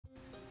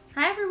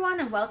Hi everyone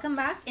and welcome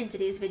back. In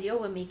today's video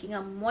we're making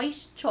a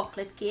moist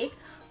chocolate cake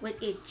with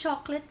a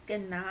chocolate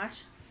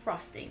ganache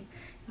frosting.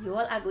 You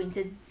all are going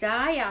to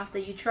die after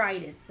you try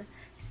this.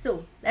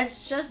 So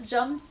let's just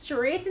jump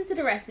straight into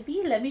the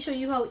recipe. Let me show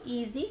you how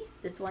easy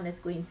this one is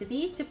going to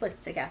be to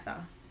put together.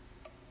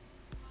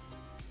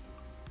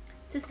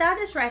 To start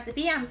this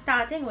recipe, I'm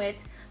starting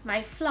with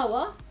my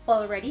flour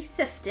already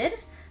sifted,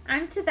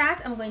 and to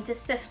that I'm going to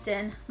sift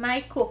in my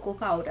cocoa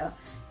powder.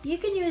 You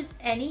can use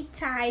any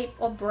type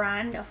or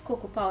brand of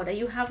cocoa powder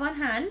you have on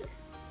hand,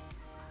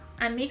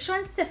 and make sure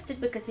and sift it,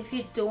 because if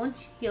you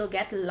don't, you'll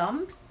get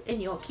lumps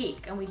in your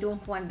cake and we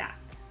don't want that.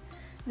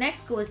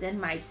 Next goes in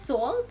my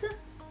salt,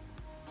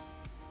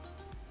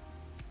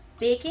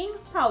 baking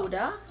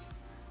powder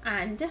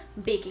and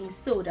baking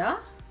soda,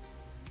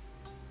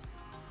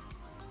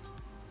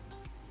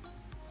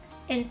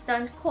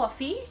 instant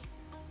coffee,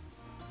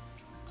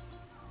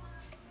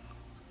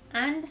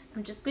 and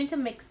I'm just going to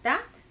mix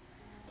that.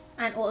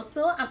 And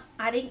also I'm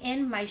adding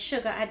in my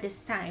sugar at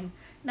this time.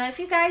 Now if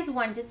you guys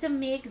wanted to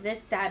make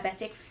this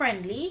diabetic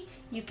friendly,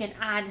 you can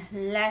add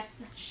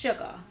less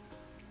sugar.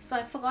 So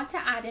I forgot to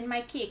add in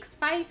my cake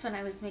spice when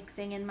I was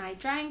mixing in my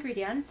dry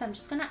ingredients. So I'm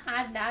just going to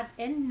add that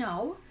in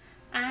now,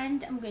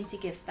 and I'm going to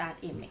give that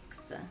a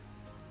mix.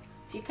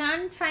 If you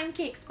can't find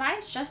cake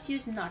spice, just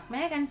use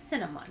nutmeg and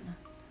cinnamon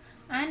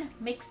and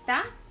mix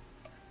that.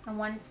 And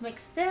once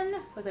mixed in,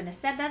 we're going to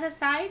set that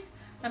aside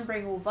and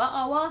bring over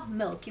our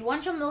milk. You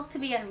want your milk to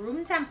be at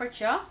room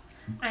temperature,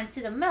 and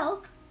to the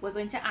milk we're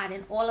going to add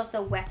in all of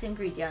the wet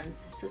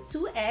ingredients. So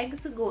 2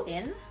 eggs go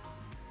in,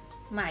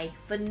 my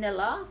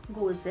vanilla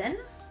goes in,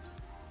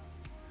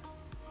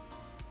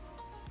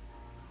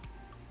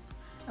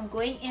 I'm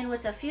going in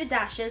with a few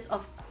dashes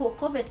of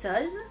cocoa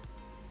bitters,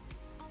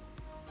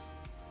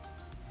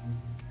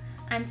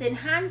 and to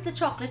enhance the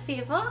chocolate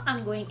flavor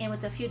I'm going in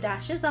with a few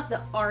dashes of the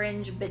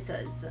orange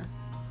bitters.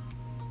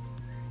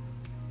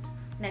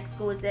 Next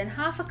goes in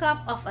half a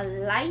cup of a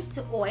light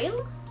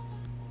oil,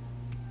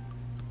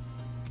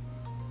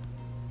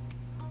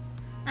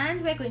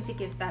 and we're going to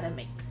give that a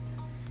mix.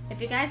 If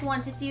you guys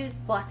wanted to use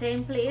butter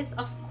in place,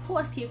 of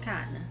course you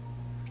can,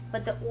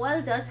 but the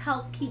oil does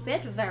help keep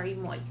it very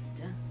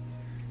moist.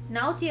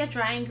 Now to your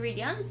dry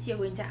ingredients, you're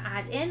going to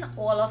add in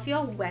all of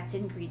your wet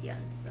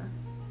ingredients,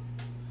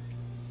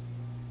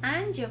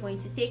 and you're going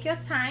to take your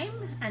time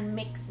and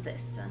mix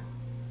this.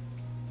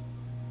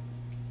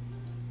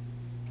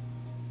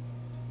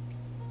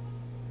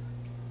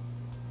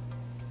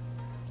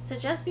 So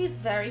just be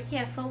very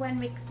careful when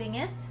mixing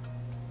it,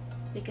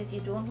 because you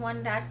don't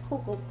want that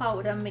cocoa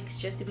powder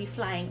mixture to be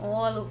flying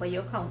all over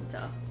your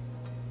counter.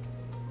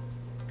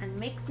 And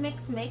mix,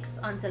 mix, mix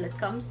until it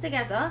comes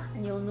together,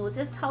 and you'll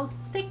notice how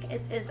thick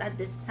it is at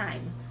this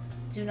time.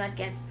 Do not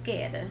get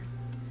scared.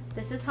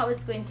 This is how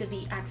it's going to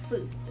be at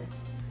first.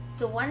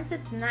 So once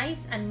it's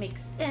nice and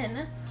mixed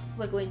in,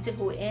 we're going to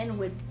go in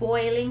with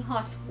boiling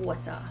hot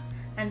water.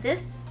 And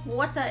this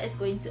water is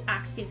going to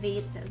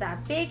activate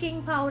that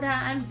baking powder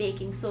and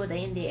baking soda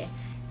in there,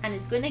 and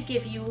it's going to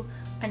give you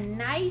a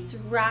nice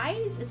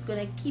rise. It's going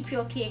to keep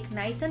your cake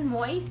nice and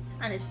moist,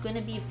 and it's going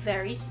to be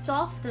very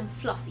soft and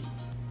fluffy.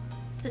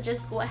 So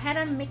just go ahead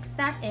and mix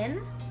that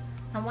in,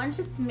 and once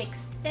it's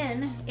mixed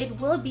in, it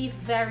will be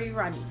very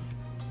runny.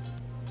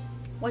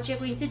 What you're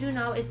going to do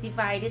now is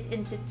divide it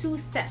into 2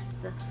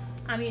 sets.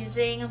 I'm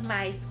using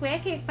my square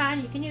cake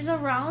pan. You can use a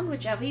round,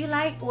 whichever you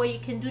like, or you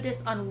can do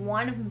this on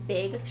one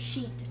big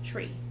sheet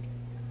tray.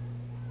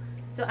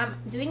 So I'm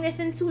doing this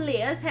in 2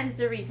 layers, hence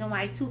the reason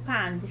why 2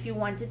 pans. If you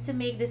wanted to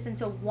make this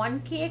into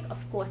one cake,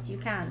 of course you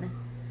can.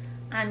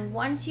 And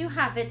once you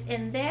have it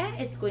in there,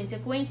 it's going to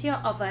go into your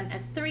oven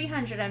at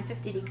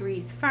 350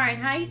 degrees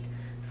Fahrenheit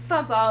for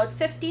about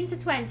 15 to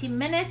 20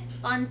 minutes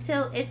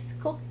until it's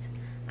cooked.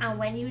 And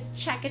when you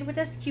check it with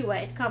a skewer,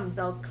 it comes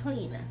out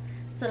clean.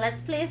 So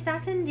let's place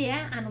that in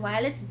there, and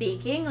while it's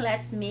baking,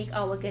 let's make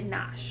our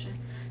ganache.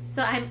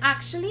 So I'm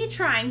actually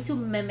trying to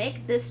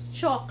mimic this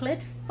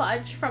chocolate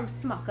fudge from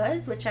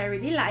Smucker's, which I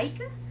really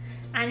like.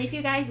 And if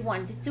you guys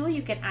wanted to,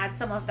 you can add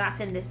some of that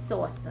in this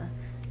sauce.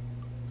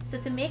 So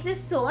to make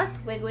this sauce,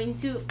 we're going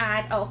to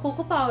add our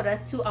cocoa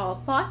powder to our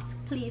pot.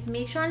 Please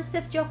make sure and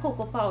sift your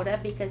cocoa powder,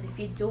 because if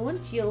you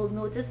don't, you'll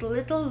notice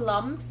little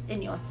lumps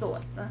in your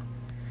sauce.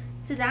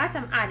 To that,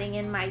 I'm adding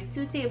in my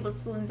 2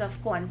 tablespoons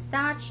of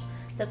cornstarch.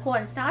 The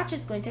cornstarch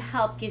is going to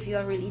help give you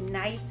a really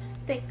nice,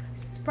 thick,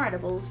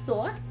 spreadable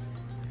sauce.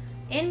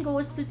 In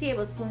goes 2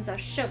 tablespoons of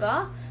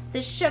sugar.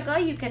 The sugar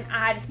you can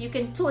add, you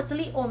can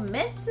totally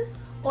omit,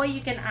 or you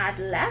can add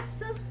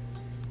less.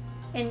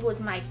 In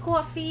goes my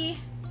coffee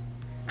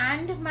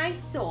and my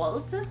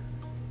salt.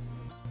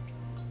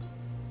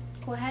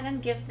 Go ahead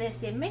and give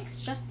this a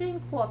mix just to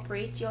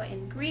incorporate your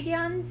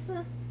ingredients.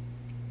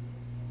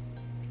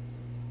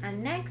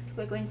 And next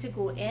we're going to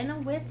go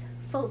in with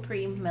full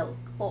cream milk,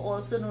 or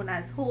also known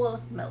as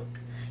whole milk.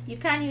 You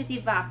can use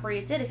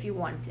evaporated if you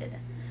wanted.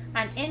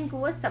 And in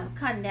goes some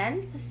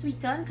condensed,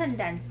 sweetened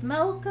condensed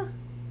milk.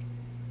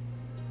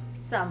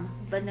 Some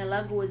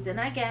vanilla goes in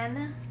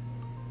again.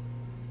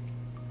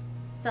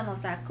 Some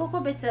of that cocoa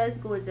bitters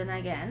goes in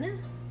again.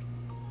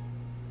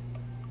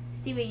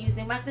 See, we're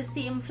using back the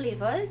same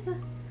flavors,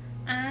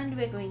 and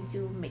we're going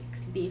to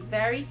mix. Be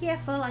very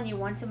careful, and you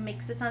want to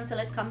mix it until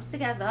it comes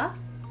together.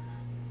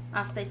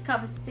 After it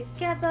comes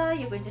together,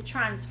 you're going to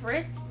transfer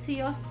it to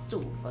your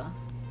stove,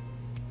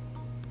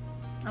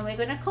 and we're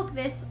going to cook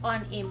this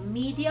on a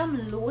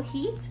medium-low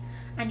heat,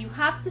 and you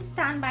have to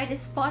stand by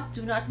this pot.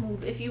 Do not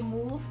move. If you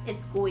move,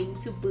 it's going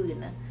to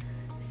burn.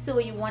 So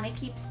you want to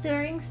keep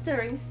stirring,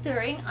 stirring,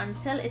 stirring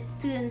until it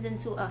turns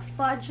into a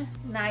fudge,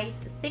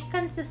 nice thick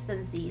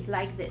consistency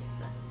like this.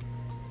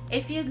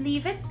 If you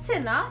leave it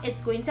thinner,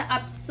 it's going to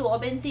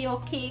absorb into your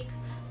cake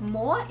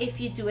more. If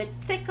you do it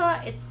thicker,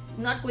 it's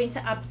not going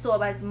to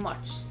absorb as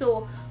much.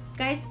 So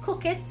guys,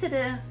 cook it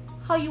to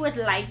how you would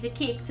like the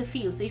cake to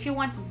feel. So if you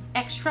want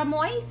extra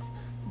moist,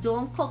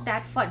 don't cook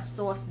that fudge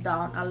sauce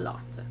down a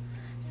lot.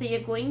 So you're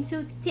going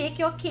to take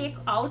your cake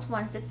out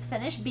once it's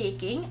finished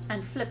baking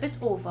and flip it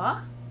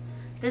over.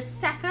 The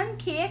second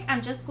cake,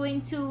 I'm just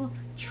going to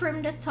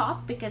trim the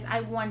top because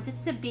I want it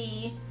to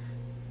be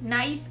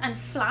nice and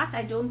flat.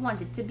 I don't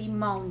want it to be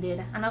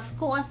mounded. And of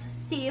course,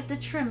 save the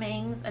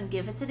trimmings and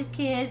give it to the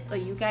kids, or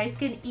you guys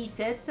can eat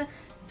it.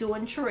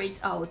 Don't throw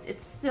it out.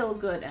 It's still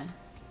good.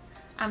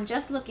 I'm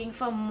just looking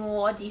for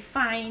more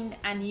defined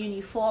and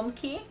uniform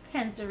cake,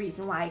 hence the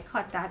reason why I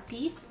cut that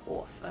piece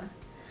off.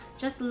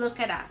 Just look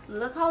at that.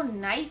 Look how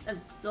nice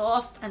and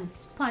soft and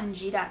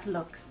spongy that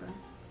looks.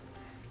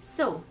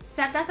 So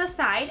set that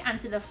aside, and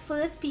to the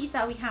first piece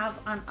that we have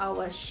on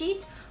our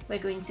sheet, we're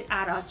going to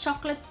add our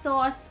chocolate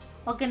sauce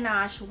or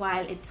ganache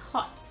while it's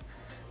hot.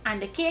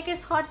 And the cake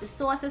is hot, the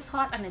sauce is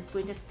hot, and it's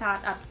going to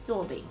start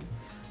absorbing.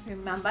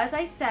 Remember, as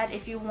I said,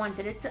 if you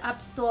wanted it to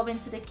absorb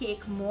into the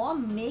cake more,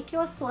 make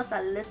your sauce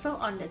a little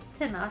on the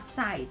thinner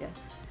side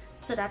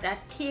so that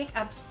that cake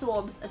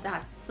absorbs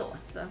that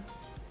sauce.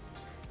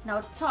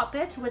 Now top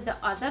it with the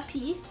other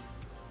piece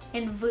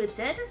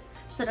inverted,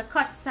 so the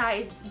cut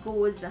side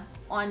goes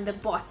on the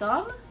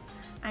bottom,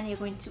 and you're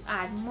going to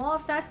add more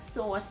of that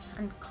sauce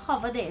and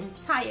cover the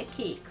entire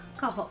cake.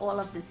 Cover all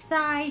of the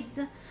sides,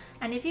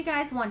 and if you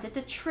guys wanted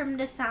to trim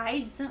the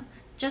sides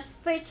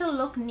just for it to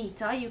look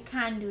neater, you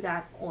can do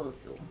that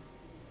also.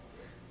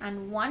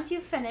 And once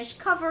you finish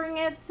covering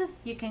it,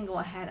 you can go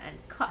ahead and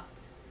cut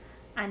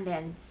and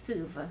then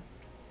serve.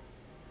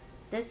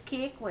 This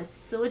cake was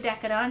so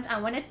decadent,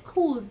 and when it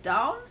cooled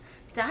down,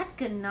 that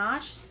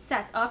ganache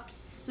set up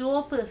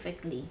so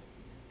perfectly.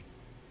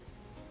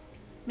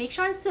 Make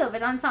sure and serve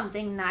it on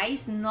something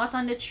nice, not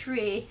on the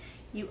tray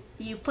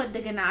you put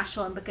the ganache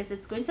on, because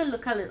it's going to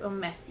look a little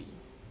messy.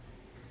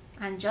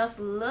 And just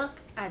look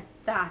at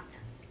that.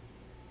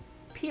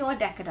 Pure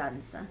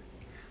decadence.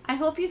 I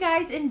hope you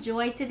guys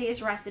enjoyed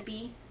today's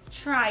recipe.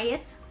 Try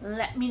it.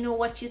 Let me know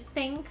what you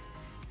think.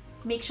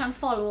 Make sure and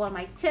follow all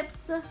my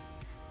tips.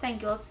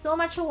 Thank you all so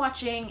much for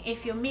watching.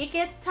 If you make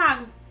it,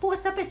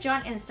 post a picture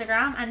on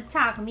Instagram and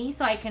tag me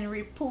so I can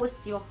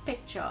repost your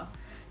picture.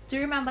 Do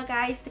remember,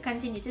 guys, to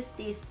continue to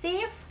stay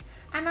safe,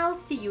 and I'll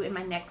see you in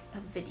my next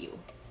video.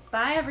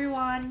 Bye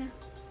everyone.